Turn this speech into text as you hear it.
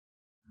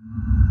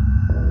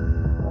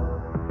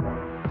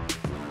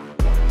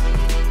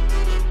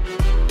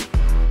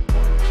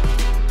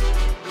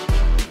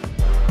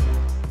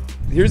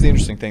here's the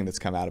interesting thing that's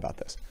come out about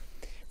this.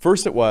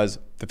 First, it was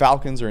the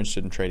Falcons are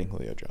interested in trading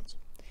Julio Jones.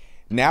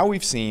 Now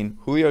we've seen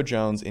Julio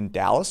Jones in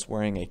Dallas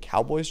wearing a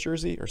Cowboys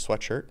jersey or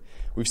sweatshirt.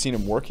 We've seen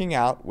him working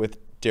out with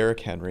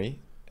Derrick Henry.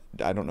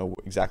 I don't know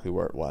exactly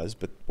where it was,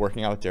 but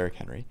working out with Derrick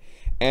Henry.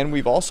 And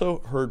we've also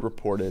heard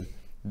reported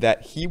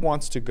that he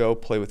wants to go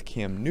play with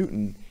Cam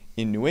Newton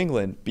in New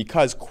England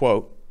because,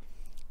 quote,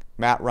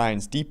 Matt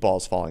Ryan's deep ball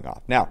is falling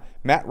off. Now,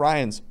 Matt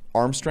Ryan's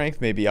arm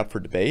strength may be up for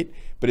debate,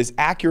 but his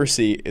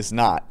accuracy is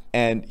not.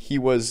 And he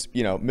was,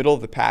 middle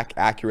of the pack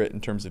accurate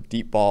in terms of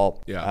deep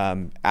ball,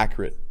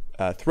 accurate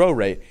throw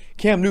rate.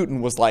 Cam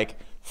Newton was like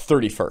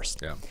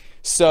 31st. Yeah.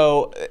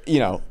 So,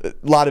 a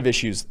lot of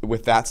issues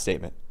with that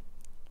statement.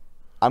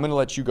 I'm going to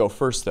let you go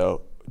first,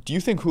 though. Do you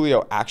think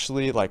Julio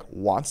actually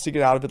wants to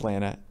get out of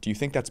Atlanta? Do you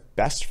think that's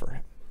best for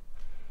him?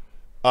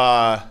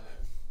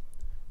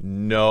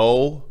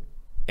 No,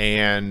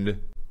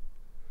 and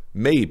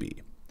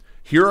maybe.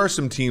 Here are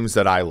some teams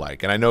that I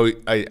like, and I know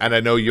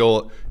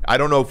you'll. I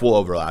don't know if we'll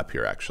overlap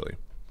here. Actually,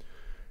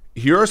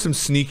 here are some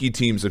sneaky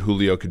teams that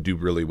Julio could do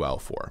really well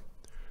for: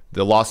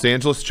 the Los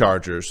Angeles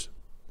Chargers,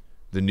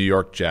 the New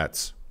York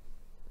Jets.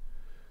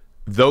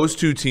 Those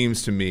two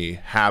teams, to me,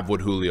 have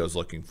what Julio's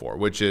looking for,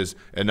 which is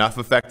enough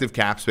effective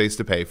cap space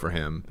to pay for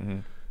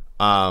him.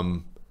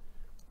 Mm-hmm.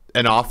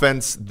 An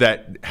offense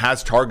that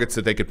has targets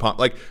that they could pump.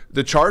 Like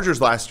the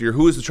Chargers last year,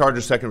 who was the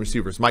Chargers' second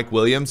receiver? It's Mike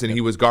Williams, and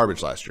he was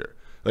garbage last year.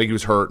 Like he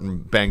was hurt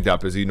and banged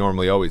up as he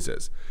normally always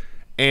is.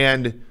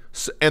 And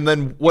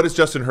then what does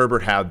Justin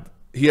Herbert have?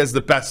 He has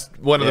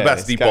one of the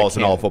best deep balls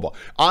in all of football.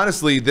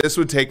 Honestly, this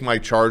would take my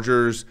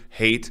Chargers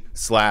hate /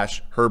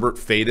 Herbert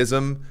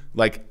fadeism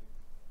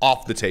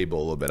off the table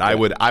a little bit.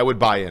 Yeah. I would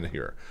buy in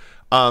here.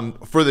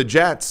 For the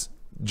Jets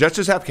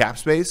just have cap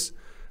space.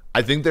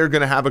 I think they're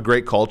going to have a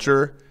great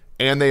culture,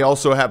 and they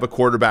also have a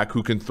quarterback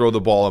who can throw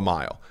the ball a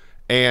mile.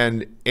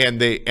 And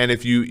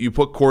if you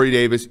put Corey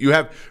Davis,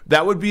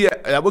 that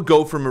would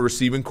go from a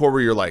receiving core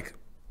where you're like,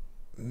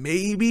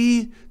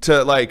 maybe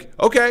to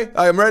okay,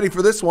 I'm ready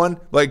for this one.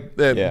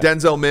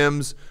 Denzel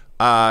Mims,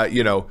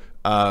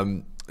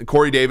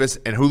 Corey Davis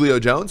and Julio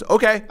Jones.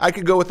 Okay, I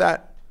could go with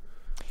that.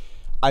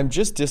 I'm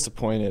just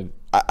disappointed.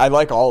 I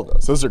like all of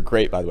those. Those are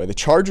great, by the way. The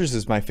Chargers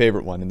is my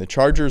favorite one, and the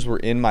Chargers were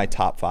in my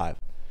top 5.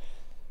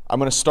 I'm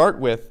going to start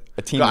with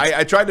a team.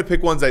 I tried to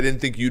pick ones I didn't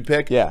think you'd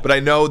pick, but I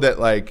know that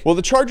Well,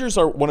 the Chargers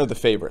are one of the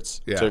favorites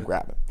to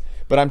grab him.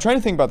 But I'm trying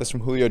to think about this from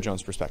Julio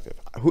Jones' perspective.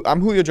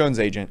 I'm Julio Jones'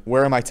 agent.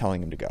 Where am I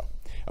telling him to go?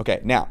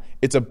 Okay, now,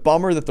 it's a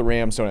bummer that the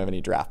Rams don't have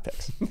any draft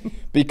picks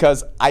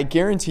because I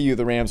guarantee you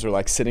the Rams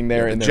are sitting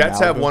there in the their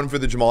Jets have one for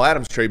the Jamal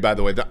Adams trade, by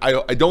the way.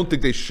 I don't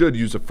think they should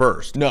use a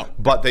first. No.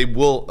 But they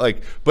will,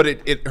 but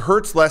it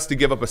hurts less to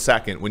give up a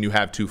second when you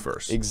have 2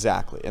 firsts.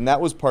 Exactly. And that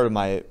was part of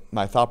my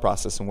thought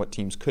process on what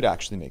teams could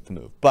actually make the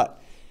move.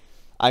 But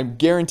I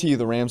guarantee you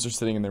the Rams are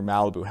sitting in their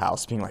Malibu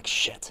house being like,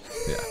 shit,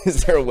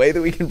 is there a way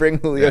that we can bring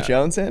Julio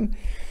Jones in?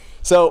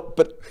 So,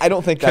 but I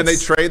don't think that's... Can they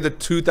trade the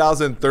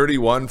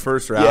 2031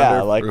 first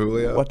rounder for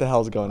Julio? What the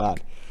hell is going on?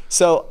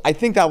 So I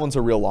think that one's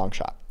a real long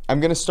shot. I'm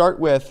going to start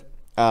with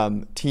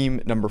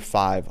team number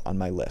 5 on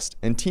my list.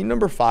 And team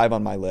number 5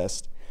 on my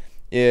list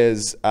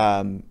is...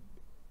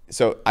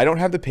 so I don't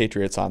have the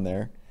Patriots on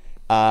there.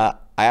 I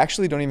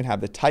actually don't even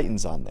have the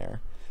Titans on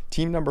there.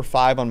 Team number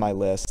 5 on my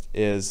list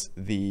is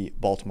the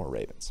Baltimore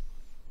Ravens.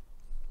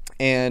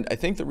 And I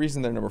think the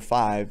reason they're number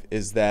 5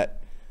 is that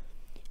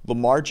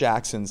Lamar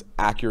Jackson's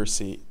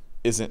accuracy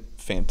isn't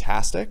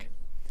fantastic,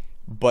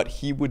 but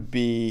he would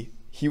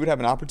have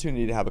an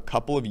opportunity to have a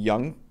couple of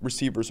young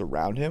receivers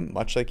around him,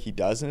 much like he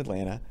does in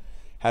Atlanta,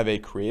 have a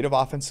creative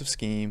offensive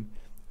scheme,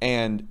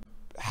 and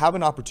have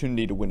an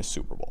opportunity to win a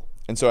Super Bowl.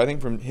 And so I think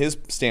from his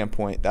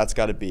standpoint, that's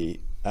got to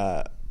be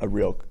a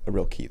real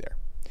key there.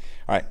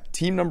 All right,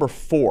 team number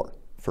 4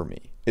 for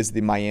me is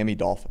the Miami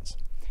Dolphins.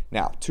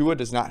 Now, Tua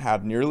does not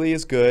have nearly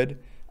as good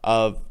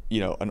of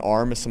an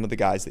arm as some of the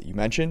guys that you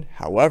mentioned.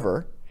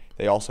 However,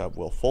 they also have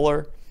Will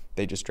Fuller.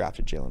 They just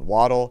drafted Jalen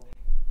Waddle.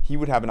 He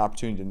would have an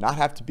opportunity to not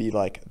have to be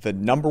the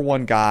number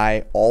 1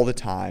 guy all the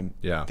time.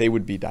 Yeah. They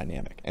would be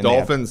dynamic. And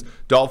Dolphins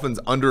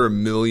under $1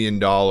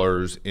 million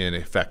in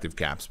effective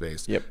cap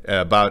space. Yep.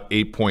 About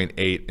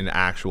 8.8 in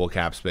actual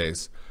cap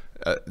space.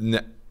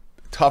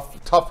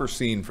 Tougher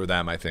scene for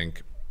them, I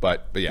think.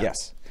 But yeah.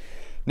 Yes.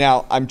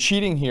 Now, I'm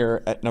cheating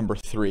here at number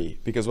 3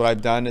 because what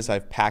I've done is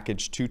I've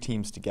packaged 2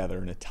 teams together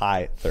in a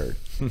tie at third.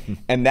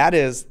 And that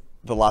is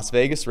the Las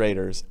Vegas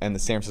Raiders and the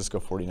San Francisco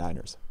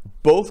 49ers.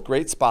 Both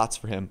great spots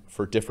for him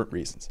for different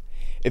reasons.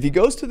 If he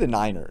goes to the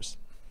Niners,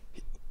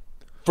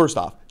 first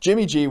off,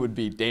 Jimmy G would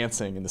be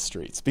dancing in the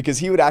streets because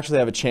he would actually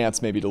have a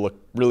chance maybe to look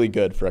really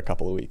good for a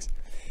couple of weeks.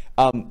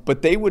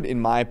 But they would,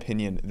 in my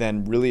opinion,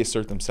 then really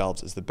assert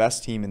themselves as the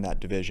best team in that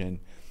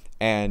division.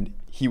 And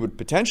he would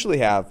potentially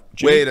have...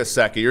 Wait a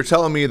second. You're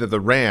telling me that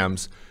the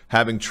Rams,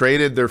 having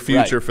traded their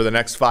future for the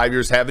next 5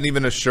 years, haven't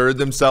even assured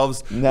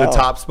themselves the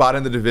top spot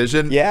in the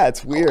division? Yeah,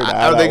 it's weird.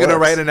 Are they going to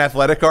write an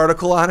athletic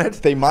article on it?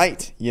 They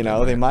might.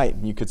 They might.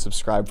 You could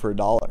subscribe for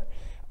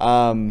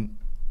 $1.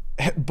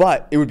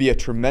 But it would be a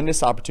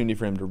tremendous opportunity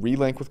for him to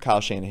relink with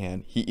Kyle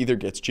Shanahan. He either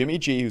gets Jimmy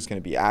G, who's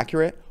going to be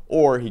accurate,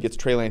 or he gets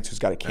Trey Lance, who's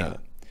got a cannon.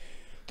 Yeah.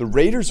 The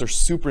Raiders are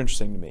super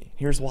interesting to me.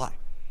 Here's why.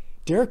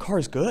 Derek Carr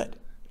is good.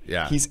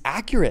 Yeah. He's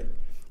accurate.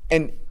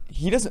 And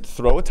he doesn't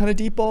throw a ton of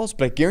deep balls,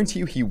 but I guarantee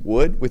you he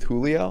would with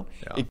Julio.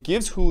 Yeah. It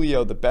gives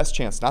Julio the best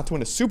chance not to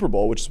win a Super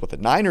Bowl, which is what the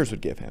Niners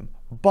would give him,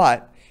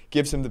 but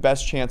gives him the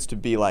best chance to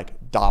be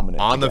like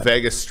dominant. On the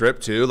Vegas Strip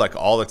too, like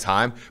all the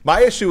time.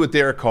 My issue with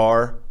Derek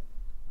Carr,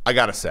 I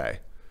got to say,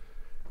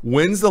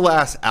 when's the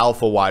last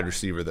alpha wide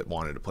receiver that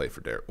wanted to play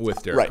for Derek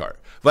Carr?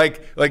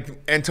 Like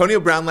Antonio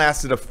Brown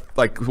lasted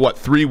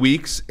 3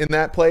 weeks in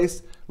that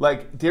place.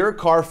 Like Derek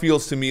Carr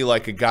feels to me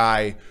like a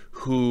guy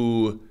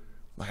who,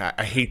 like,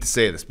 I hate to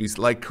say this, but he's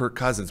like Kirk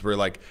Cousins, where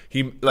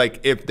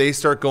if they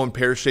start going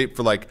pear-shaped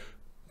for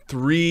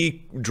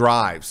 3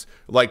 drives,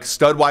 like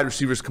stud wide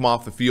receivers come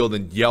off the field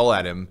and yell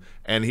at him,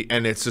 and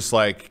it's just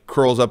like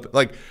curls up.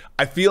 Like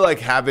I feel like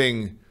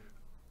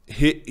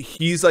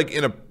he's like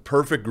in a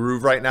perfect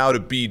groove right now to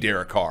be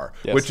Derek Carr,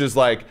 yes. Which is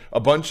like a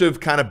bunch of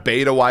kind of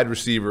beta wide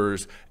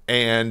receivers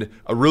and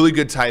a really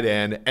good tight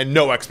end and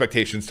no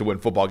expectations to win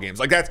football games.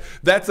 Like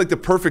that's like the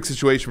perfect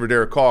situation for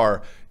Derek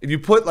Carr. If you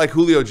put like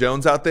Julio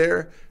Jones out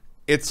there,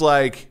 it's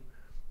like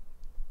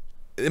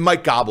it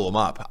might gobble him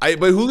up. But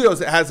Julio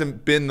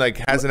hasn't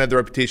had the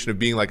reputation of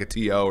being like a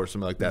TO or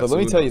something like that. But let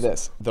me tell you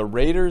this: the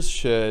Raiders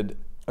should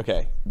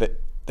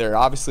they're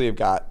obviously have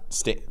got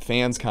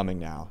fans coming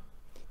now.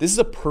 This is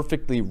a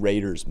perfectly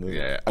Raiders move.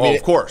 Yeah. I mean,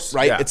 of course,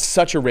 right? Yeah. It's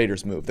such a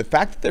Raiders move. The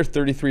fact that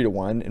they're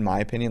 33-1, in my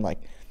opinion, like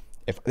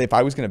if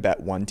I was going to bet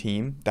one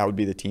team, that would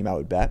be the team I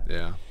would bet.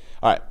 Yeah.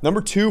 All right.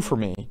 Number 2 for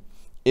me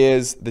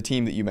is the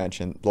team that you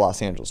mentioned, the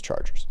Los Angeles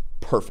Chargers.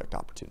 Perfect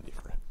opportunity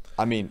for him.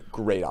 I mean,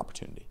 great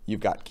opportunity. You've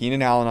got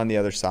Keenan Allen on the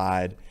other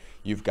side.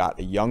 You've got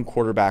a young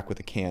quarterback with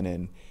a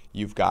cannon.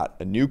 You've got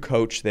a new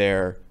coach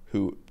there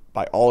who,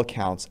 by all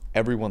accounts,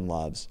 everyone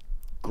loves.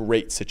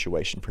 Great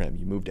situation for him.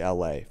 You moved to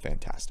LA.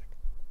 Fantastic.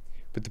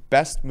 But the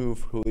best move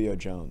for Julio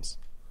Jones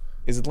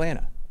is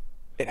Atlanta.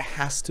 It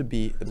has to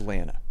be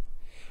Atlanta.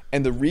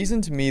 And the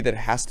reason to me that it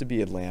has to be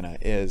Atlanta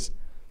is,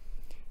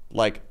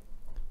 like,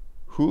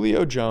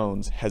 Julio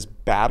Jones has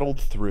battled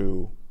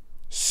through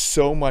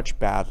so much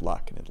bad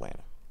luck in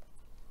Atlanta.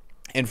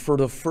 And for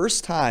the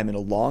first time in a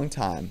long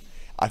time,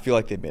 I feel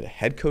like they've made a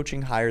head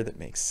coaching hire that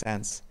makes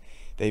sense.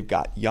 They've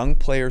got young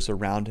players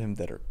around him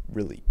that are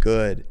really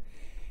good.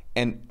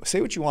 And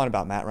say what you want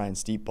about Matt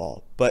Ryan's deep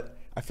ball, but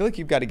I feel like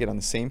you've got to get on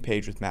the same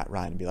page with Matt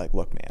Ryan and be like,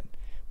 look, man,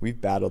 we've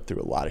battled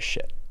through a lot of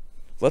shit.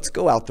 Let's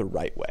go out the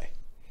right way.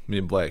 Me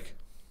and Blake,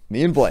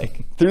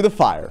 through the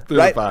fire. Through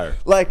the fire.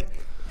 Like,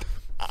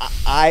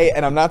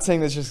 and I'm not saying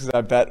this just because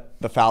I bet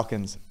the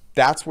Falcons.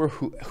 That's where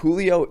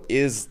Julio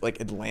is,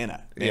 like,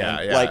 Atlanta. Man.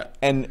 Yeah. Like,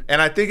 and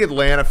I think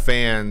Atlanta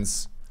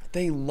fans,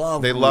 they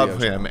love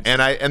him,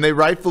 and they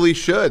rightfully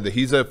should.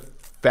 He's a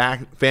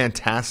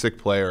fantastic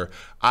player.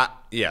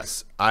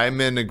 Yes, I'm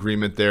in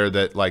agreement there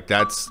that like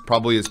that's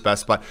probably his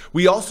best spot.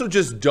 We also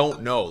just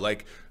don't know.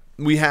 Like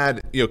we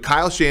had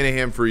Kyle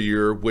Shanahan for a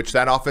year, which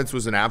that offense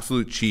was an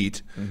absolute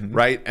cheat,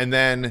 right? And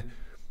then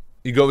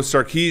you go with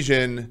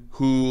Sarkisian,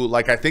 who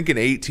like I think in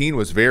 18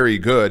 was very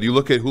good. You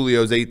look at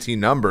Julio's 18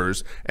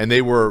 numbers, and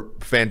they were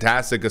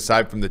fantastic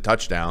aside from the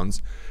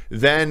touchdowns.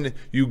 Then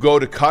you go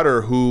to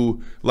Cutter,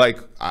 who, like,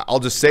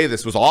 I'll just say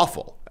this, was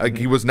awful. Like,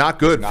 he was not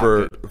good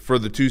for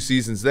the 2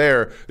 seasons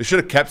there. They should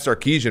have kept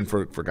Sarkisian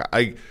for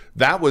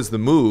that was the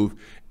move.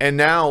 And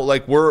now,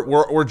 like,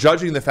 we're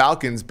judging the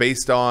Falcons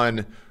based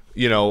on,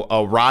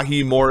 a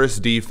Raheem Morris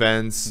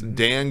defense,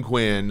 Dan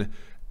Quinn,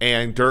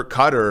 and Dirk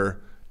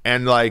Cutter.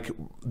 And, like,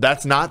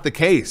 that's not the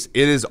case.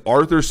 It is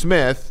Arthur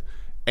Smith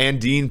and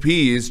Dean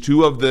Pease,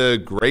 2 of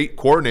the great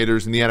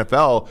coordinators in the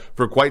NFL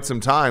for quite some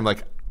time.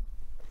 Like,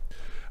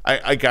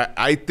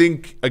 I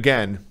think,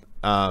 again,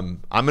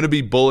 I'm going to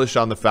be bullish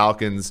on the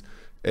Falcons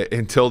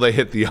until they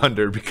hit the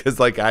under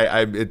because, like,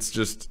 it's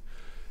just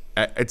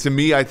to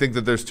me, I think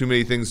that there's too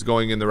many things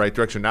going in the right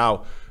direction.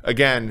 Now,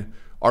 again,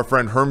 our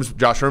friend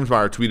Josh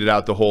Hermsmeyer tweeted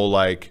out the whole,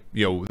 like,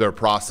 their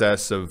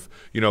process of,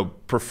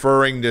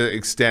 preferring to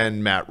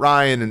extend Matt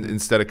Ryan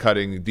instead of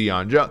cutting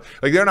Deion Jones.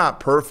 Like, they're not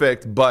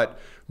perfect, but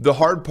the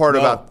hard part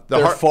about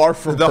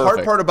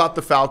hard part about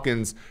the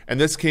Falcons, and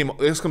this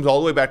comes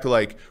all the way back to,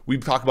 like, we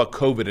talk about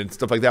COVID and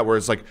stuff like that, where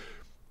it's like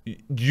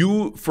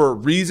you, for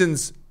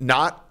reasons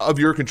not of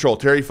your control,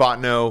 Terry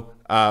Fontenot,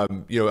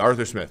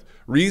 Arthur Smith,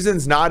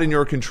 reasons not in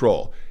your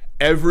control.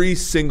 Every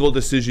single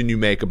decision you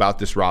make about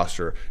this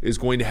roster is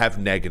going to have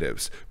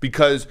negatives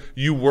because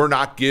you were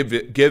not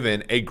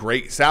given a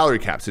great salary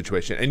cap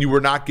situation and you were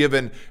not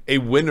given a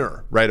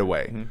winner right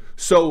away.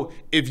 So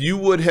if you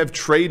would have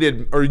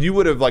traded or you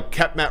would have like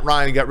kept Matt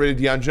Ryan and got rid of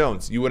Deion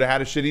Jones, you would have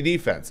had a shitty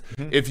defense.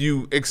 If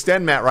you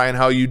extend Matt Ryan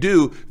how you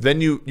do,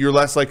 then you're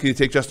less likely to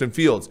take Justin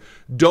Fields.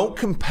 Don't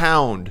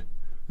compound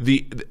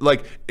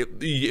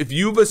if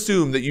you've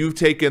assumed that you've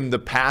taken the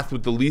path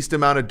with the least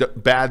amount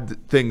of bad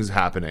things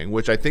happening,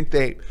 which I think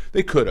they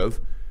could have,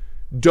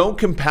 don't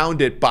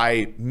compound it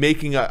by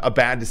making a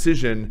bad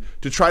decision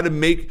to try to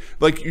make,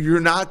 like, you're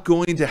not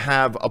going to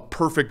have a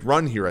perfect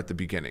run here at the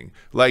beginning.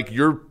 Like,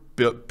 you're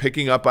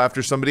picking up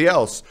after somebody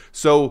else.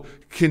 So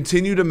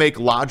continue to make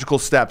logical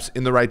steps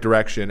in the right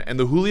direction. And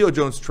the Julio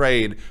Jones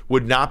trade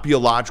would not be a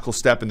logical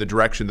step in the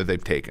direction that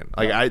they've taken.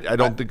 Like, I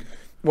don't think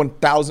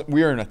 1,000.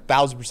 We are in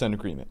 1,000%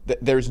 agreement.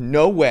 There's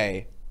no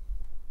way.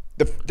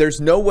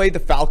 There's no way the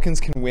Falcons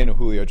can win a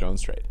Julio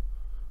Jones trade.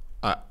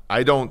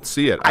 I don't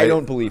see it. I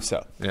don't believe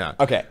so. Yeah.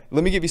 Okay.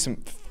 Let me give you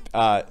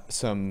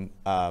some.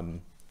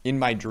 In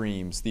my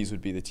dreams, these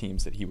would be the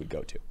teams that he would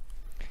go to.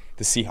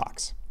 The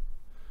Seahawks.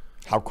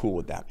 How cool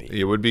would that be?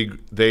 It would be.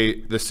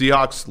 The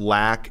Seahawks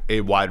lack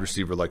a wide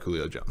receiver like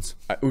Julio Jones.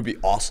 It would be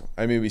awesome.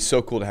 I mean, it would be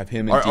so cool to have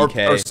him and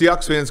DK. Are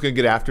Seahawks fans going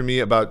to get after me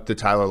about the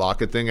Tyler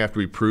Lockett thing after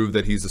we prove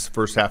that he's the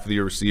first half of the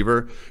year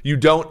receiver? You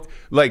don't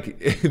like.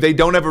 They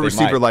don't have a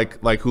receiver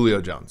like Julio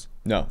Jones.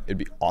 No, it'd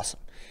be awesome.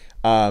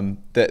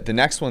 The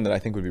next one that I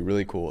think would be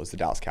really cool is the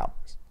Dallas Cowboys.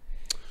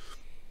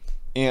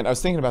 And I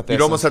was thinking about this.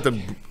 You'd almost have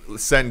to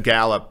send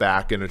Gallup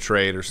back in a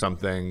trade or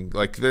something.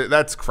 Like,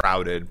 that's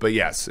crowded. But,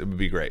 yes, it would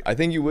be great. I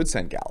think you would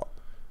send Gallup.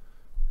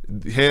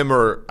 Him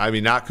or, I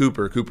mean, not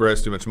Cooper. Cooper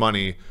has too much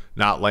money.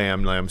 Not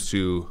Lamb. Lamb's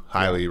too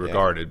highly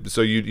regarded. Yeah.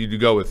 So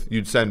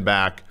you'd send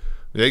back.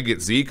 They'd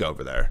get Zeke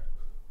over there.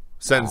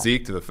 Send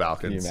Zeke to the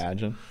Falcons. Can you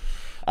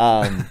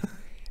imagine?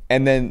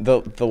 And then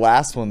the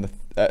last one,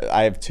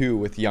 I have two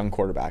with young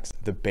quarterbacks.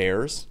 The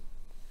Bears.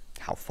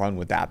 How fun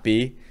would that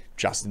be?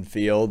 Justin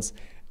Fields.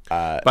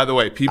 By the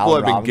way, people Allen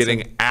have been Robinson.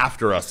 getting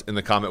after us in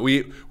the comment.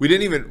 We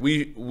didn't even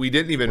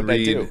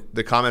read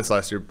the comments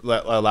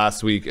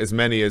last week, as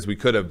many as we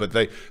could have. But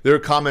there were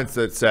comments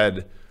that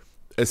said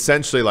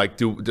essentially like,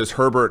 does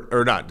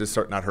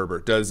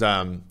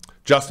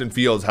Justin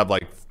Fields have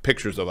like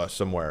pictures of us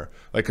somewhere?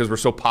 Like, because we're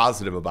so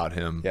positive about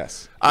him.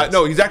 Yes.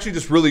 No, he's actually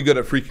just really good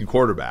at freaking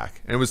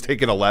quarterback, and was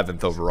taken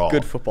 11th overall.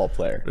 Good football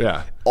player.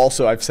 Yeah.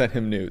 Also, I've sent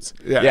him nudes.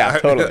 Yeah,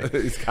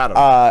 totally. He's got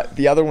him.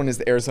 The other one is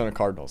the Arizona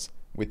Cardinals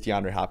with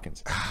DeAndre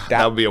Hopkins.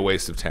 That would be a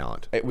waste of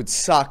talent. It would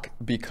suck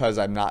because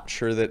I'm not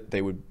sure that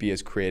they would be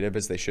as creative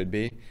as they should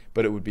be,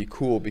 but it would be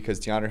cool because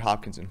DeAndre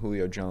Hopkins and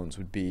Julio Jones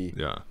would be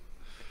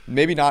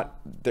maybe not,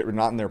 that were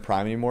not in their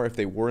prime anymore. If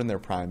they were in their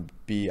prime,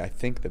 be, I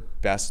think, the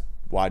best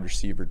wide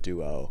receiver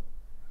duo.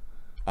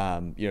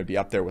 Be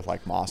up there with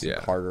like Moss and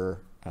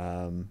Carter.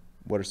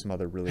 What are some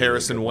other really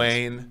Harrison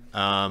Wayne?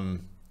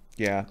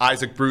 Yeah.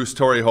 Isaac Bruce,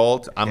 Torrey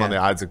Holt. I'm on the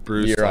Isaac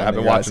Bruce. I've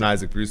been watching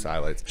Isaac Bruce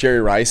highlights. Jerry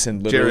Rice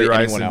and literally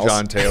anyone else.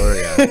 John Taylor.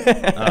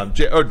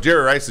 Yeah.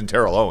 Jerry Rice and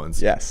Terrell Owens.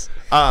 Yes.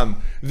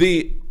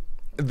 The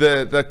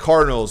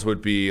Cardinals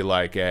would be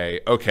like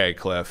okay,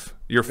 Cliff,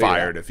 you're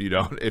fired if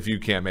you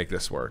can't make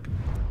this work.